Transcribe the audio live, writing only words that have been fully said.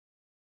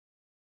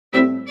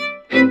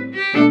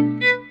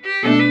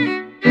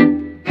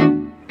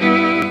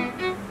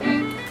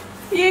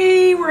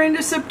we're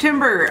into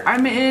September.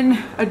 I'm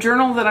in a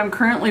journal that I'm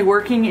currently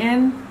working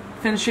in,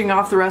 finishing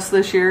off the rest of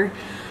this year.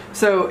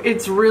 So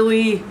it's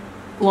really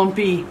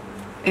lumpy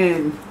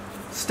and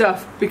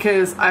stuff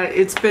because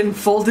it's been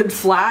folded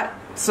flat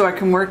so I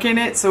can work in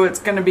it. So it's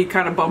going to be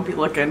kind of bumpy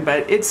looking,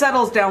 but it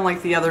settles down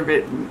like the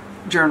other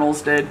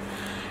journals did.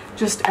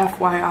 Just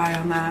FYI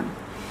on that.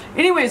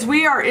 Anyways,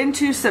 we are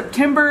into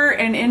September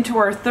and into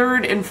our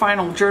third and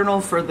final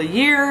journal for the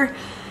year.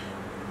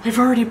 I've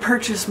already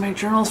purchased my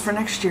journals for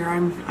next year.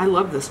 I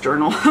love this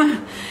journal.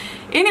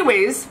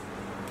 Anyways,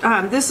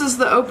 this is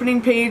the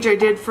opening page I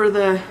did for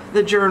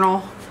the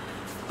journal.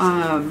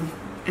 And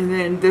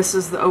then this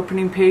is the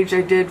opening page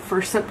I did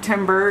for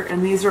September.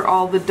 And these are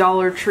all the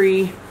Dollar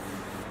Tree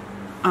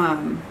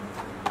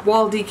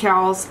wall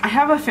decals. I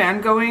have a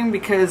fan going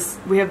because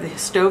we have the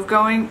stove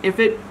going. If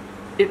it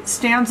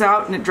stands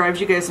out and it drives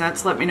you guys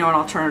nuts, let me know and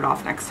I'll turn it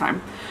off next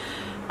time.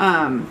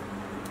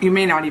 You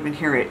may not even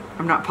hear it.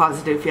 I'm not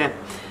positive yet.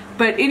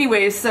 But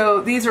anyways,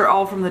 so these are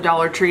all from the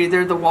Dollar Tree.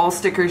 They're the wall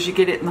stickers. You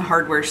get it in the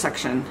hardware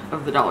section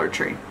of the Dollar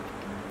Tree.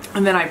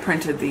 And then I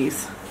printed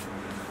these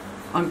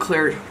on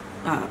cleared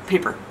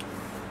paper.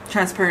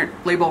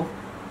 Transparent label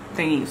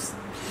thingies.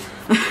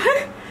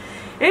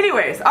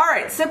 Anyways,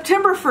 alright,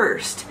 September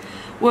 1st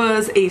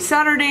was a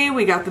Saturday.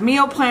 We got the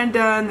meal plan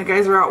done. The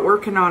guys are out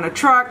working on a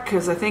truck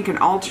because I think an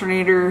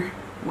alternator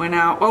went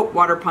out. Oh,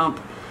 water pump.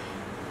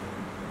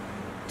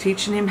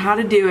 Teaching him how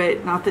to do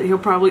it. Not that he'll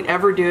probably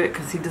ever do it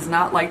because he does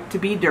not like to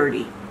be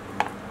dirty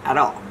at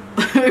all.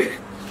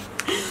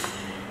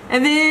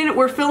 And then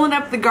we're filling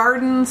up the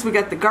gardens. We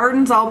got the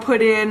gardens all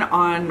put in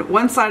on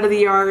one side of the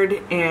yard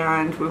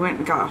and we went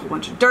and got a whole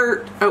bunch of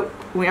dirt. Oh,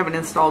 we haven't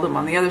installed them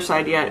on the other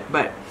side yet,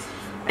 but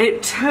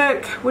it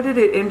took, what did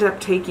it end up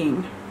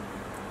taking?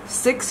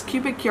 6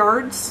 cubic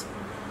yards.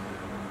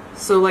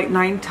 So like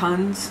 9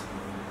 tons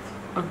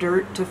of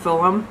dirt to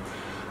fill them.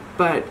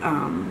 But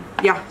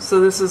yeah,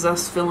 so this is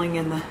us filling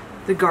in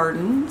the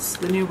gardens,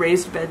 the new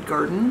raised bed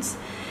gardens.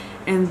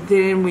 And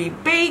then we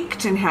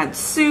baked and had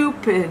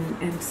soup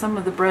and some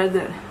of the bread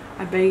that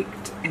I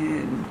baked.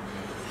 And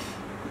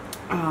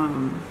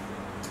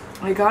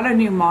I got a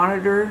new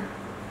monitor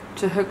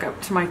to hook up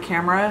to my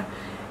camera.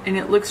 And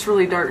it looks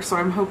really dark, so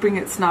I'm hoping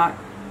it's not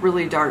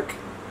really dark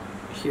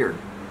here.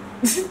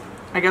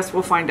 I guess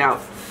we'll find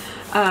out.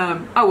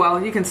 Oh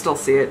well, you can still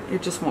see it.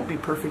 It just won't be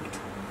perfect.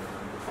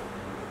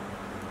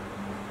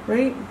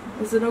 Right?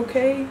 Is it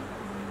okay?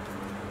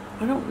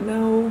 I don't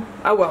know.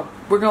 Oh well,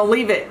 we're gonna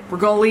leave it. We're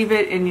gonna leave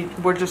it and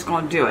we're just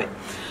gonna do it.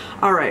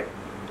 Alright.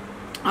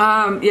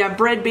 Yeah,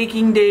 bread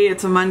baking day.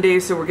 It's a Monday,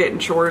 so we're getting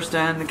chores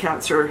done. The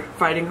cats are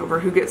fighting over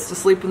who gets to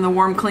sleep in the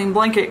warm, clean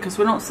blanket because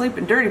we don't sleep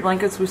in dirty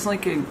blankets. We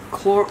sleep in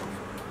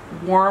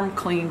warm,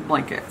 clean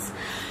blankets.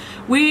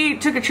 We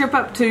took a trip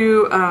up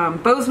to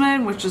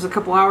Bozeman, which is a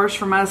couple hours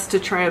from us, to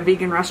try a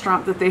vegan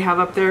restaurant that they have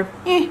up there.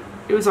 It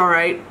was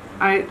alright.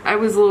 I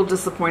was a little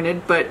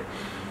disappointed, but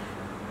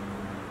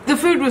the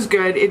food was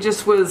good. It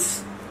just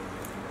was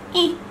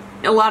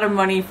a lot of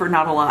money for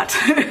not a lot.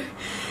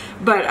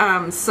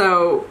 But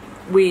so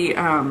we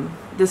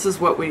this is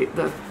what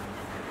the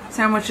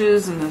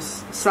sandwiches and the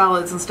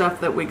salads and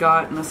stuff that we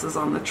got, and this is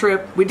on the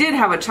trip. We did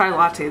have a chai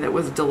latte that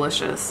was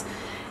delicious,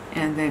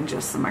 and then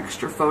just some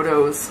extra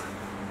photos.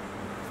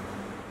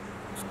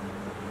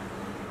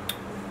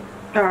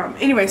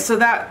 Anyway, so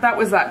that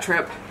was that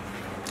trip.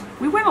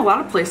 We went a lot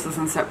of places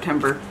in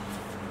September.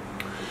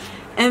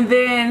 And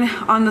then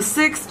on the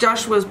 6th,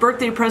 Joshua's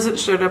birthday present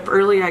showed up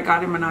early. I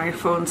got him an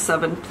iPhone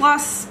 7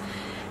 Plus,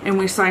 and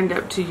we signed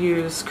up to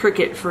use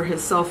Cricket for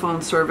his cell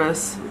phone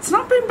service. It's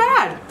not been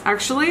bad,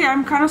 actually.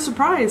 I'm kind of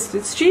surprised.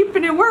 It's cheap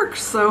and it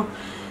works. So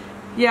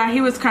yeah,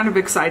 he was kind of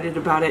excited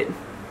about it.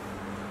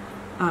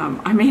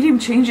 I made him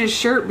change his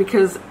shirt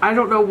because I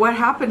don't know what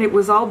happened. It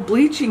was all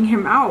bleaching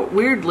him out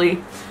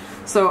weirdly.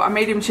 So I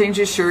made him change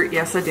his shirt.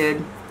 Yes, I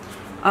did.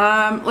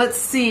 Let's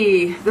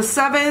see. The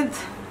 7th,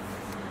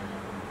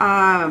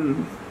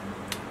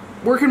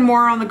 working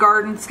more on the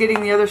gardens,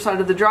 getting the other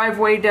side of the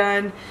driveway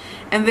done.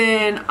 And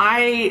then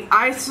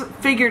I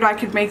figured I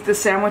could make the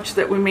sandwich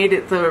that we made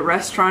at the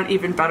restaurant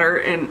even better,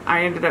 and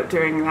I ended up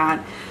doing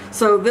that.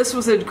 So this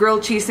was a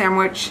grilled cheese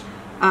sandwich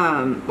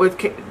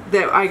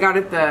that I got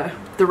at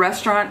the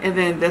restaurant, and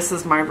then this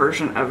is my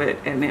version of it,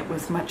 and it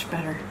was much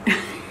better.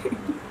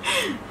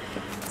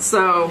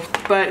 So,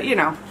 but you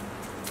know,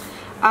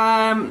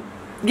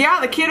 yeah,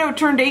 the kiddo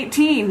turned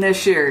 18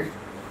 this year.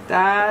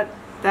 That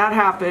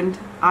happened.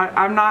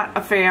 I'm not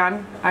a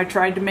fan. I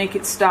tried to make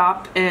it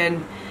stop,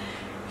 and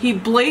he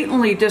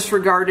blatantly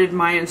disregarded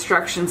my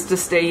instructions to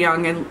stay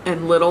young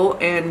and little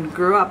and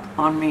grew up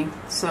on me.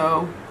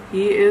 So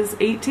he is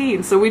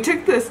 18. So we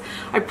took this,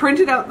 I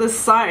printed out this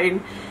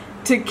sign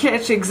to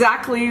catch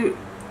exactly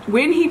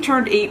when he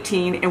turned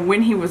 18 and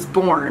when he was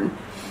born.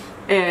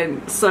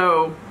 And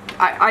so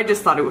I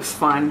just thought it was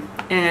fun.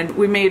 And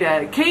we made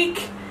a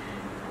cake,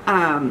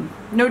 no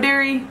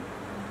dairy,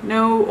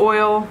 no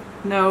oil,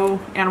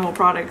 no animal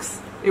products.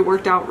 It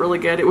worked out really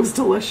good. It was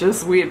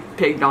delicious. We had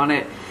pigged on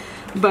it.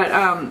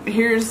 But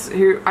here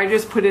I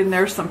just put in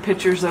there some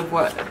pictures of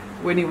what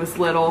when he was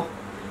little.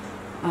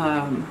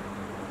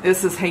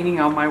 This is hanging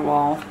on my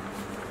wall.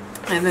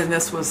 And then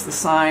this was the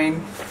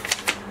sign.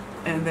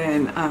 And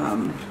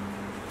then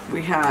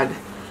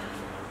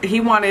he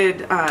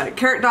wanted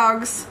carrot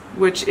dogs,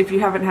 which if you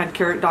haven't had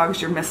carrot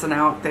dogs, you're missing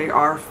out. They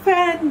are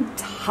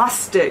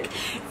fantastic.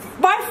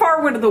 By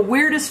far one of the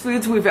weirdest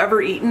foods we've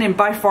ever eaten, and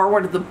by far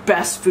one of the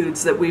best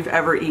foods that we've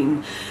ever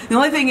eaten. The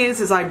only thing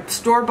is I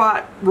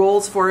store-bought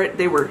rolls for it.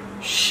 They were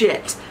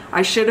shit.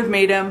 I should have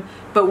made them,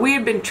 but we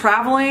had been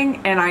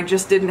traveling and I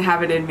just didn't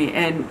have it in me,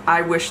 and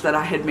I wish that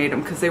I had made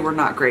them because they were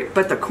not great.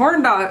 But the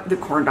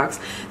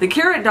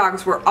carrot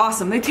dogs were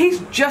awesome. They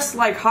taste just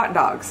like hot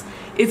dogs.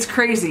 It's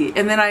crazy.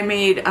 And then I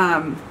made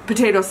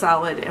potato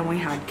salad, and we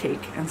had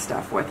cake and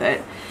stuff with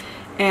it.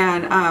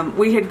 And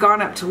we had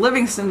gone up to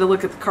Livingston to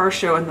look at the car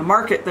show and the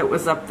market that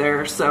was up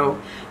there,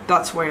 so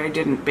that's why I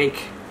didn't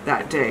bake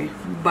that day.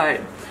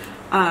 But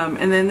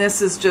and then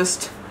this is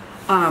just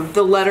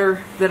the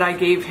letter that I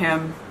gave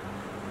him.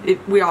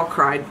 We all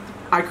cried.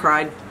 I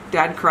cried.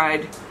 Dad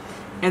cried.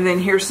 And then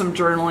here's some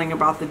journaling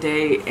about the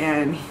day,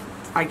 and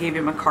I gave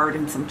him a card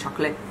and some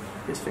chocolate,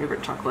 his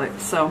favorite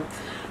chocolate. So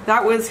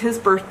that was his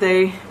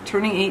birthday,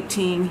 turning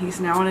 18. He's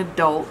now an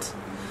adult.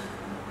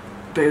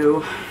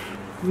 Boo.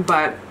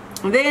 But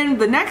then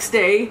the next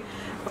day,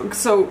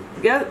 so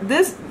yeah,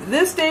 this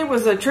day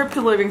was a trip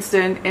to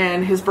Livingston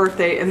and his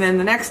birthday, and then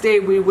the next day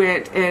we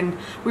went and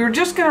we were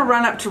just gonna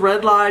run up to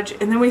Red Lodge,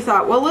 and then we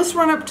thought, well, let's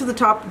run up to the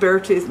top of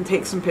Beartooth and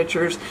take some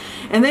pictures.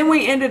 And then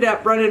we ended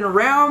up running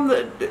around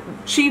the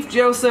Chief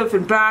Joseph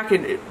and back,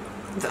 and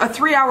a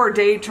 3-hour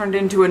day turned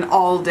into an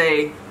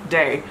all-day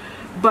day.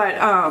 But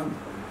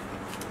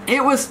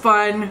it was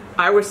fun.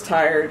 I was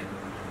tired.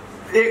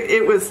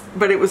 It was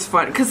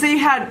fun because they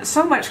had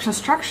so much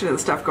construction and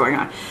stuff going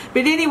on.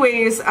 But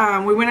anyways,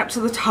 we went up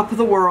to the top of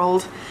the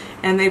world,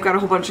 and they've got a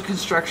whole bunch of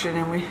construction,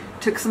 and we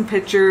took some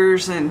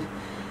pictures, and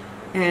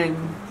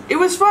it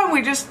was fun.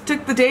 We just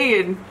took the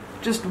day and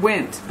just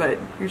went. But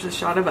here's a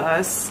shot of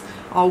us,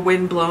 all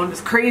wind blown.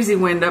 It's crazy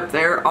wind up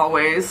there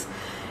always.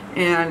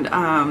 And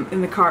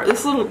in the car,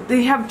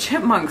 they have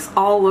chipmunks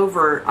all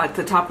over at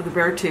the top of the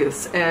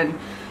Beartooths, and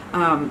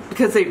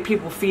because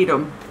people feed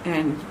them,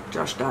 and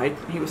Josh died.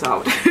 He was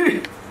out.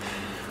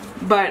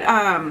 But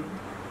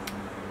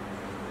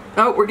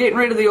oh, we're getting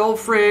rid of the old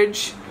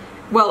fridge.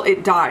 Well,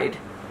 it died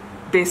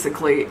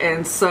basically,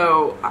 and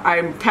so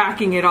I'm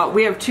packing it all.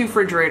 We have 2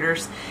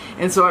 refrigerators,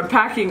 and so I'm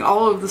packing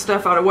all of the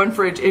stuff out of one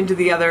fridge into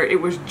the other. It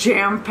was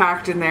jam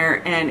packed in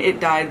there, and it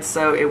died,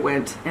 so it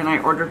went, and I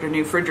ordered a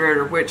new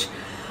refrigerator, which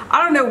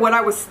I don't know what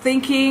I was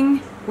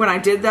thinking when I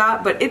did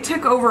that, but it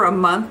took over a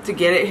month to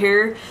get it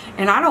here,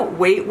 and I don't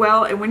wait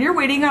well, and when you're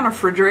waiting on a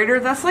refrigerator,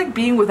 that's like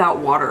being without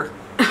water.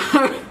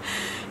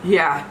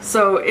 Yeah,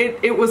 so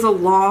it was a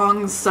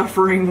long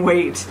suffering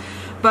wait.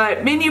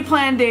 But menu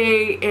plan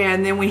day,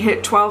 and then we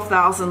hit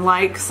 12,000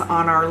 likes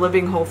on our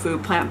Living Whole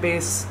Food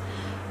Plant-Based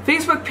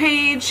Facebook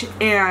page,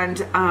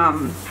 and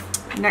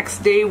next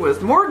day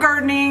was more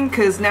gardening,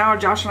 because now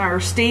Josh and I are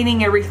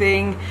staining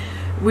everything.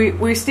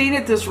 We stained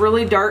it this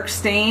really dark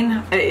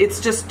stain.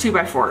 It's just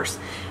 2x4s.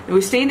 And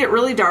we stained it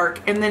really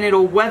dark, and then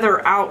it'll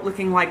weather out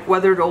looking like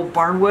weathered old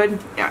barnwood.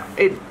 Yeah,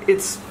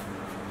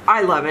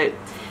 I love it.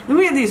 Then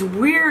we had these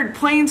weird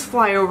planes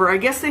fly over. I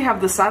guess they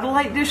have the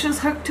satellite dishes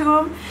hooked to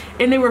them,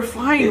 and they were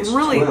flying it's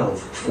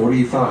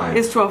 12:45.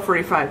 It's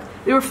 12:45.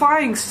 They were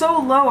flying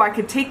so low I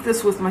could take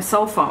this with my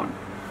cell phone.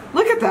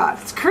 Look at that.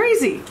 It's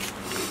crazy.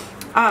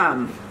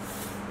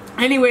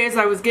 Anyways,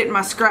 I was getting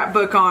my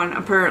scrapbook on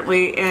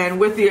apparently, and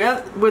with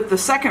the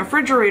second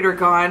refrigerator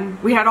gone,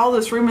 we had all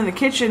this room in the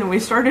kitchen, and we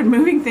started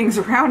moving things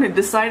around and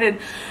decided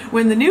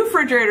when the new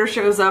refrigerator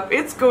shows up,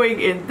 it's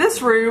going in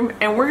this room,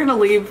 and we're gonna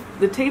leave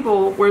the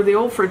table where the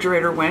old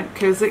refrigerator went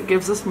because it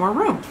gives us more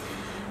room.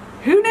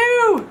 Who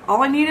knew?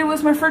 All I needed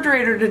was my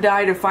refrigerator to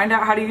die to find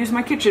out how to use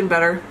my kitchen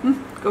better.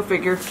 Go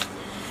figure.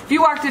 If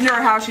you walked into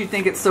our house, you'd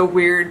think it's so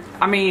weird.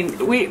 I mean,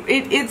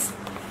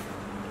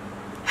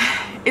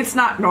 it's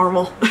not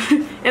normal.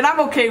 And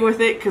I'm okay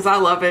with it because I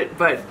love it,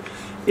 but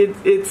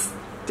it's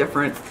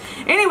different.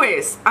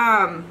 Anyways,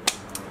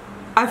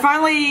 I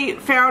finally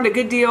found a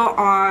good deal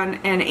on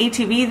an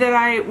ATV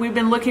that we've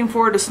been looking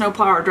for to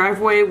snowplow our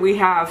driveway. We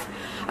have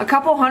a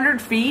couple 100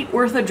 feet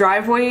worth of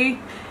driveway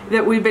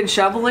that we've been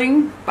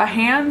shoveling by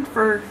hand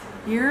for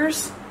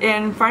years,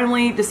 and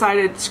finally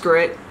decided screw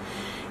it.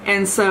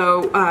 And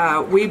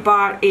so we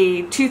bought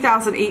a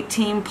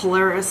 2018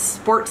 Polaris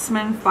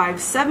Sportsman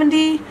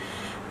 570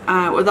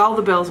 with all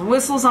the bells and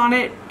whistles on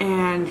it,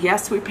 and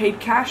yes, we paid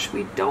cash.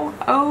 We don't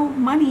owe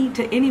money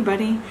to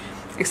anybody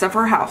except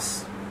for our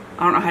house.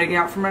 I don't know how to get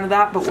out from under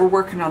that, but we're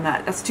working on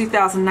that. That's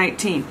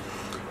 2019.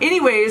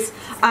 Anyways,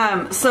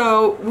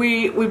 so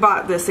we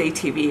bought this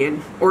ATV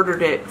and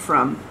ordered it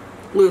from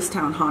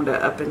Lewistown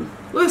Honda up in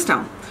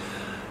Lewistown.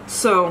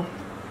 So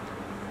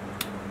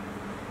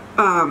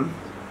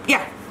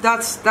yeah,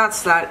 that's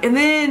that. And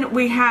then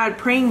we had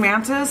praying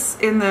mantis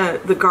in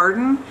the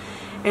garden,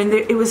 and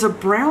it was a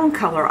brown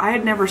color. I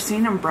had never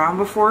seen him brown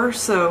before,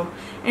 so,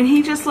 and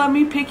he just let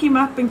me pick him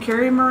up and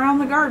carry him around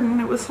the garden.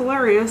 It was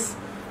hilarious.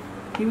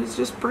 he was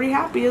just pretty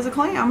happy as a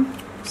clam.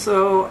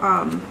 So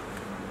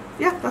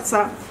yeah, that's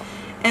that.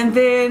 And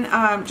then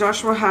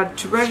Joshua had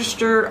to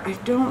register. I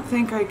don't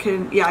think I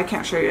can, yeah, I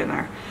can't show you in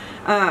there.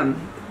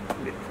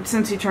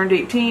 Since he turned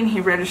 18,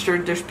 he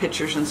registered. There's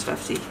pictures and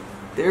stuff. See,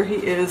 there he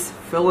is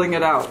filling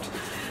it out.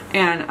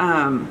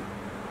 And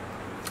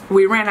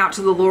we ran out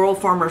to the Laurel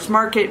Farmers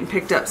Market and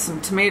picked up some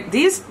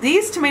tomatoes.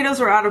 These tomatoes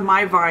are out of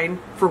my vine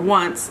for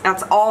once.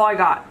 That's all I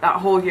got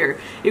that whole year.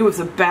 It was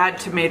a bad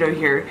tomato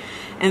year.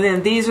 And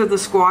then these are the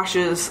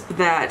squashes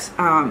that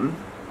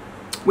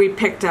we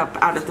picked up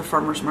out at the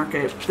farmer's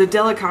market. The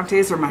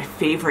delicantes are my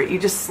favorite. You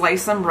just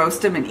slice them,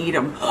 roast them, and eat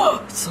them.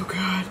 Oh, it's so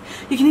good.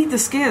 You can eat the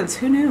skins.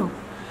 Who knew?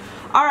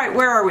 All right,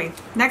 where are we?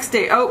 Next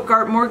day. Oh,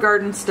 more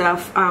garden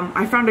stuff.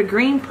 I found a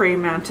green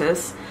praying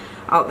mantis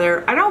out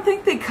there. I don't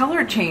think they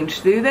color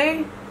changed, do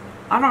they?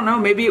 I don't know.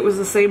 Maybe it was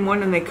the same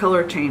one and they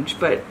color changed.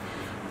 But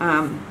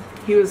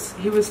he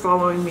was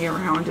following me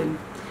around, and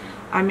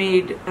I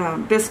made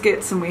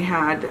biscuits, and we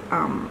had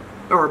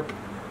or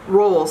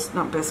rolls,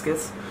 not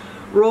biscuits.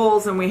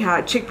 Rolls, and we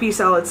had chickpea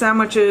salad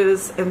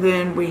sandwiches, and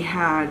then we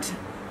had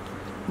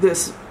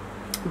this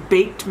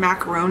baked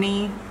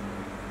macaroni,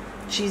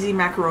 cheesy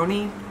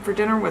macaroni for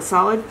dinner with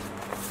salad.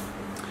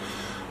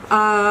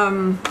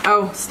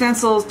 Oh,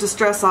 stencils,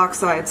 distress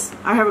oxides.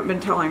 I haven't been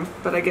telling,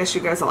 but I guess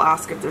you guys will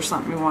ask if there's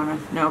something you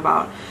want to know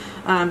about.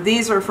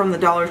 These are from the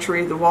Dollar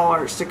Tree, the wall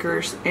art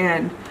stickers,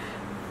 and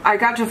I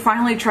got to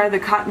finally try the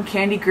cotton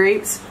candy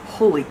grapes.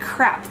 Holy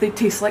crap, they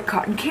taste like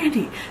cotton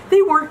candy.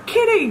 They weren't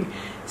kidding.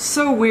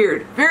 So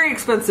weird. Very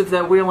expensive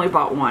though. We only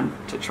bought one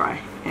to try.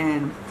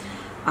 And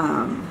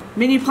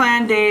mini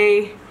plan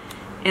day,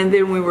 and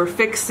then we were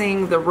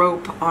fixing the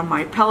rope on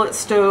my pellet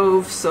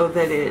stove so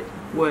that it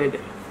would,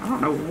 I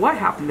don't know what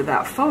happened to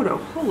that photo.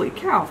 Holy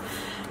cow.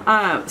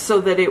 So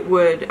that it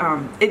would,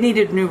 it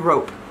needed new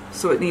rope,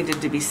 so it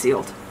needed to be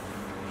sealed.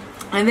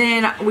 And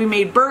then we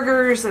made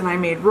burgers, and I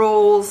made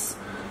rolls,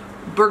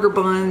 burger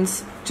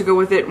buns to go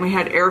with it, and we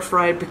had air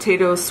fried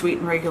potatoes, sweet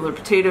and regular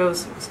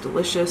potatoes. It was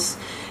delicious.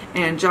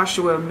 And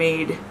Joshua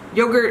made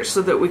yogurt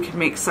so that we could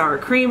make sour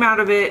cream out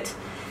of it.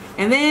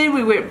 And then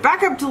we went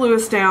back up to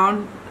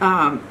Lewistown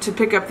to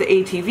pick up the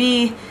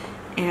ATV,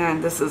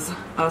 and this is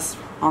us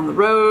on the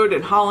road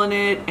and hauling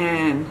it,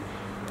 and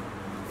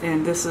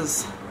this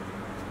is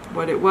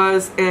what it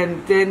was.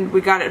 And then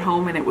we got it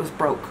home and it was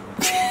broke.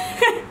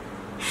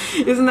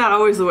 Isn't that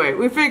always the way?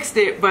 We fixed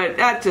it, but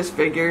that just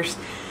figures.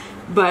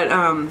 But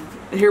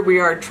here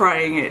we are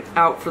trying it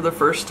out for the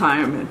first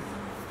time, and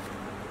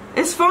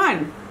it's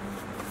fun.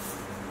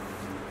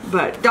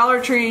 But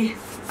Dollar Tree,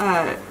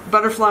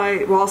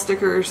 butterfly wall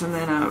stickers, and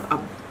then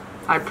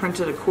I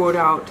printed a quote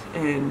out,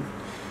 and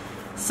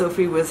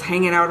Sophie was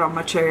hanging out on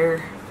my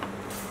chair.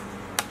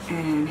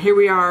 And here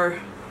we are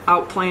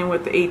out playing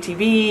with the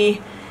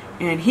ATV,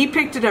 and he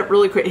picked it up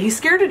really quick. He's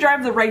scared to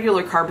drive the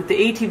regular car, but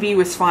the ATV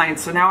was fine.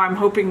 So now I'm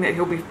hoping that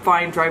he'll be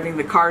fine driving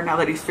the car now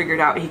that he's figured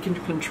out he can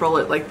control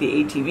it like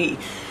the ATV.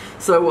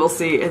 So we'll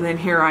see. And then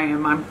here I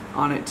am, I'm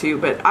on it too.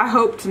 But I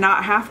hope to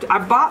not have to. I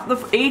bought the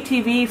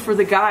ATV for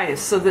the guys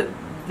so that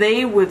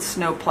they would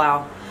snow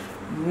plow,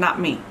 not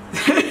me.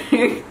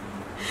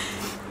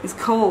 It's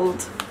cold.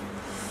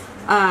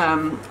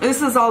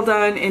 This is all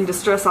done in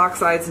distress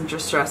oxides and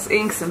distress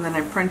inks, and then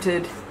I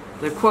printed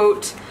the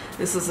quote.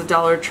 This is a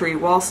Dollar Tree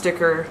wall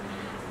sticker.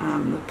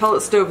 The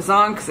pellet stove is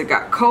on because it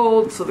got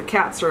cold, so the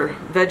cats are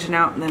vegging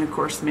out, and then of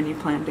course mini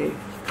plan day.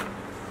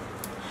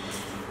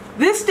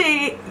 This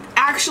day,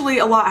 actually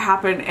a lot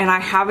happened, and I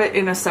have it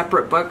in a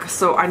separate book,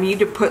 so I need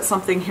to put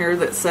something here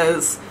that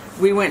says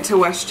we went to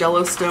West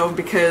Yellowstone,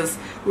 because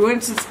we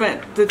went to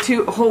spend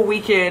the whole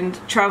weekend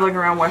traveling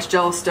around West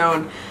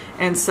Yellowstone,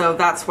 and so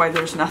that's why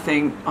there's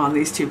nothing on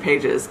these 2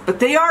 pages. But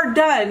they are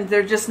done,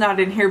 they're just not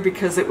in here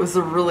because it was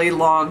a really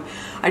long,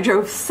 I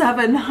drove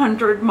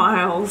 700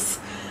 miles.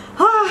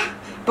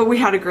 But we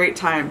had a great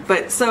time.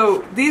 But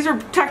so these are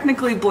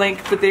technically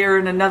blank, but they are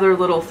in another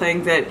little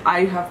thing that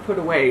I have put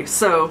away.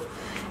 So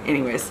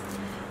anyways,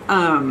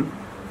 and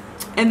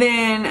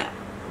then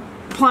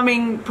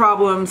plumbing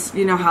problems,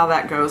 you know how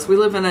that goes. We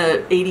live in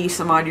a 80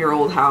 some odd year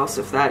old house.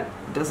 If that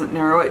doesn't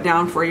narrow it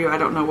down for you, I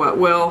don't know what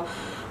will.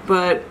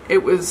 But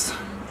it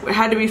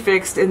had to be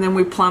fixed, and then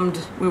we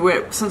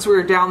went, since we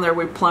were down there,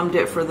 we plumbed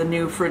it for the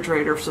new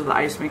refrigerator, so the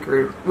ice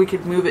maker, we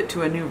could move it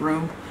to a new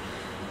room.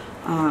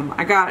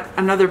 I got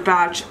another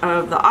batch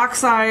of the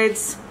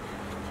oxides.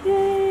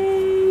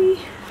 Yay!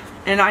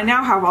 And I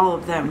now have all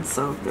of them,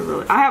 so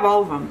I have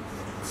all of them.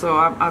 So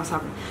I was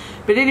happy.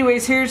 But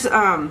anyways, here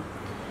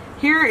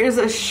is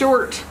a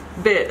short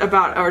bit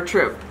about our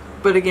trip.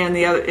 But again,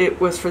 it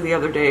was for the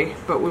other day,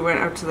 but we went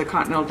up to the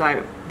Continental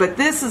Diet. But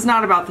this is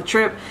not about the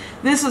trip.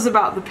 This is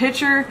about the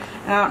picture.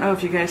 And I don't know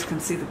if you guys can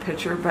see the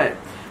picture, but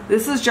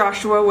this is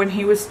Joshua when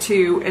he was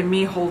 2 and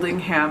me holding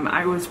him.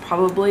 I was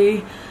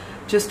probably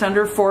just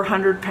under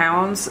 400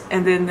 pounds.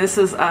 And then this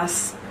is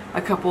us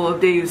a couple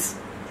of days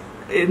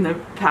in the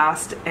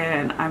past,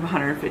 and I'm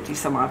 150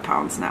 some odd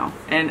pounds now.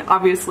 And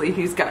obviously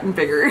he's gotten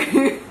bigger.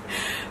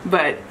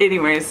 But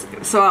anyways,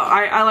 so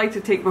I like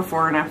to take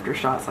before and after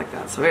shots like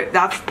that. So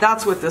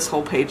that's what this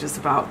whole page is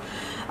about.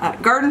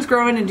 Garden's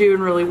growing and doing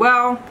really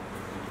well.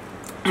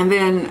 And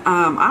then,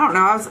 I don't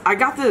know, I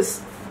got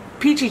this,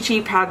 Peachy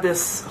Cheap had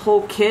this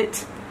whole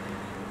kit,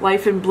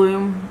 Life in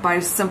Bloom by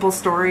Simple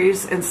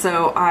Stories. And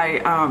so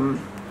I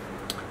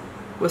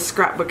was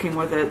scrapbooking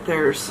with it.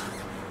 There's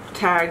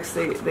tags,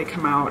 they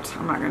come out.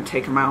 I'm not going to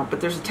take them out,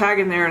 but there's a tag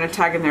in there and a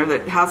tag in there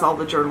that has all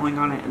the journaling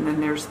on it. And then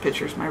there's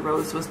pictures. My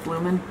rose was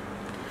blooming.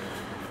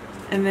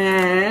 And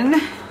then,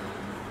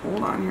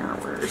 hold on here,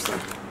 where's the,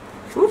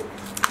 whoop,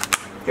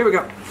 here we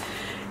go.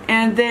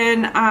 And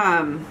then,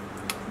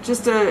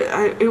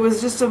 it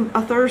was just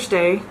a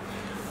Thursday.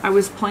 I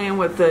was playing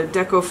with the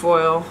deco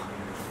foil,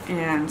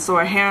 and so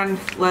I hand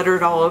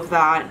lettered all of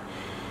that.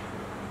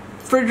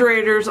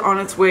 Refrigerator's on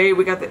its way.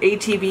 We got the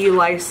ATV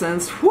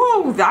license.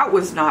 Whoa, that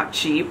was not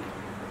cheap.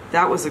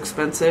 That was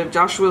expensive.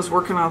 Joshua's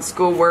working on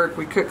schoolwork.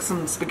 We cooked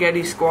some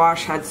spaghetti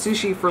squash, had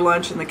sushi for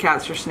lunch, and the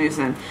cats are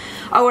snoozing.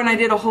 Oh, and I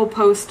did a whole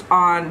post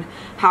on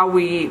how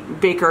we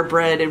bake our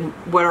bread and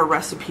what our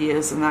recipe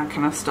is and that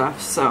kind of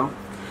stuff. So,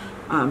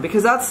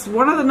 because that's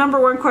one of the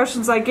 #1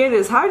 questions I get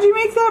is, how'd you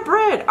make that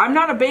bread? I'm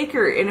not a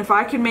baker, and if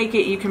I can make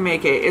it, you can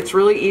make it. It's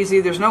really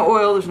easy. There's no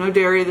oil, there's no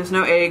dairy, there's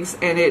no eggs,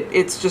 and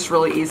it's just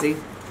really easy.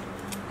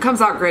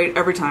 Comes out great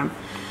every time.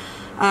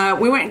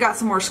 We went and got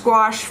some more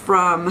squash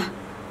from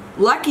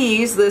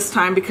Lucky's this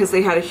time because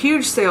they had a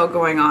huge sale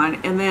going on,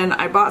 and then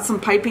I bought some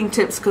piping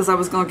tips because I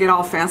was going to get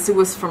all fancy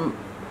with some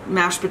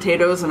mashed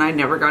potatoes, and I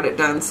never got it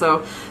done,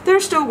 so they're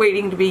still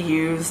waiting to be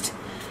used.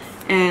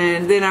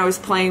 And then I was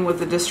playing with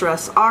the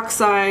distressed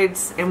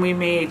oxides, and we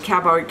made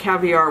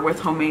caviar with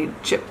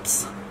homemade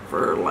chips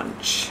for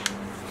lunch.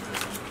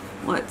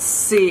 Let's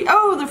see.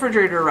 Oh, the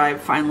refrigerator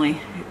arrived finally.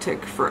 It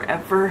took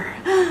forever.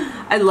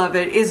 I love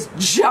it. It's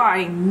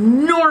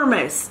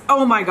ginormous.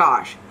 Oh my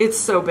gosh. It's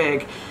so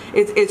big.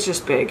 It's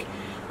just big.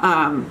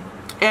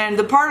 And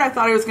the part I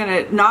thought I was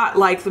going to not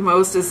like the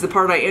most is the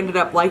part I ended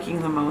up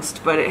liking the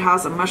most. But it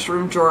has a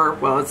mushroom drawer.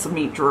 Well, it's a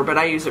meat drawer, but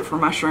I use it for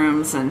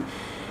mushrooms. And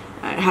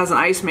it has an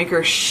ice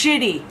maker.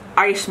 Shitty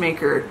ice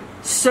maker.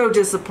 So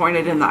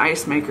disappointed in the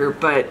ice maker.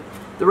 But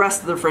the rest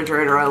of the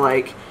refrigerator I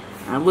like.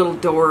 A little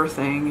door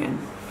thing, and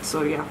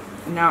so yeah,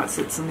 and now it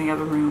sits in the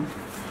other room.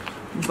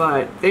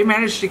 But they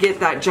managed to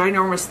get that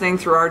ginormous thing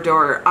through our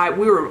door.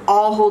 We were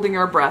all holding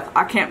our breath.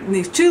 I can't,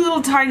 these two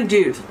little tiny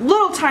dudes.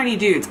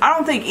 I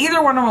don't think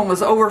either one of them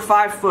was over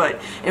 5 foot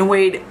and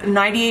weighed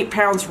 98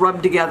 pounds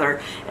rubbed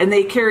together. And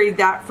they carried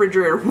that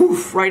refrigerator,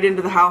 woof, right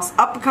into the house,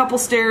 up a couple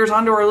stairs,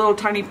 onto our little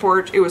tiny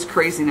porch. It was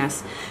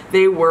craziness.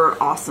 They were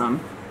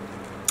awesome.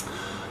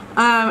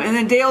 And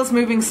then Dale's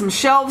moving some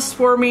shelves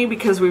for me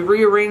because we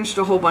rearranged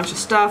a whole bunch of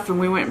stuff, and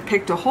we went and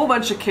picked a whole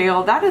bunch of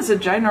kale. That is a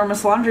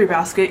ginormous laundry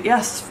basket.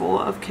 Yes, full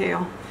of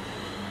kale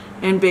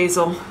and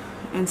basil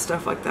and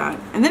stuff like that.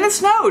 And then it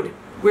snowed,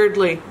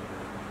 weirdly.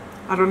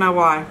 I don't know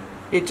why.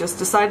 It just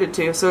decided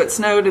to. So it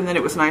snowed, and then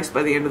it was nice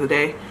by the end of the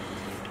day.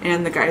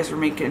 And the guys were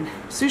making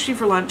sushi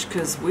for lunch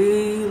because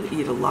we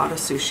eat a lot of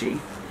sushi.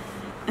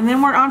 And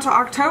then we're on to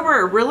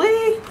October.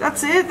 Really?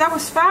 That's it? That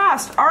was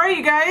fast. All right,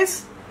 you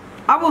guys.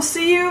 I will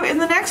see you in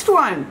the next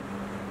one.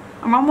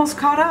 I'm almost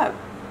caught up.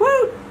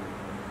 Woo!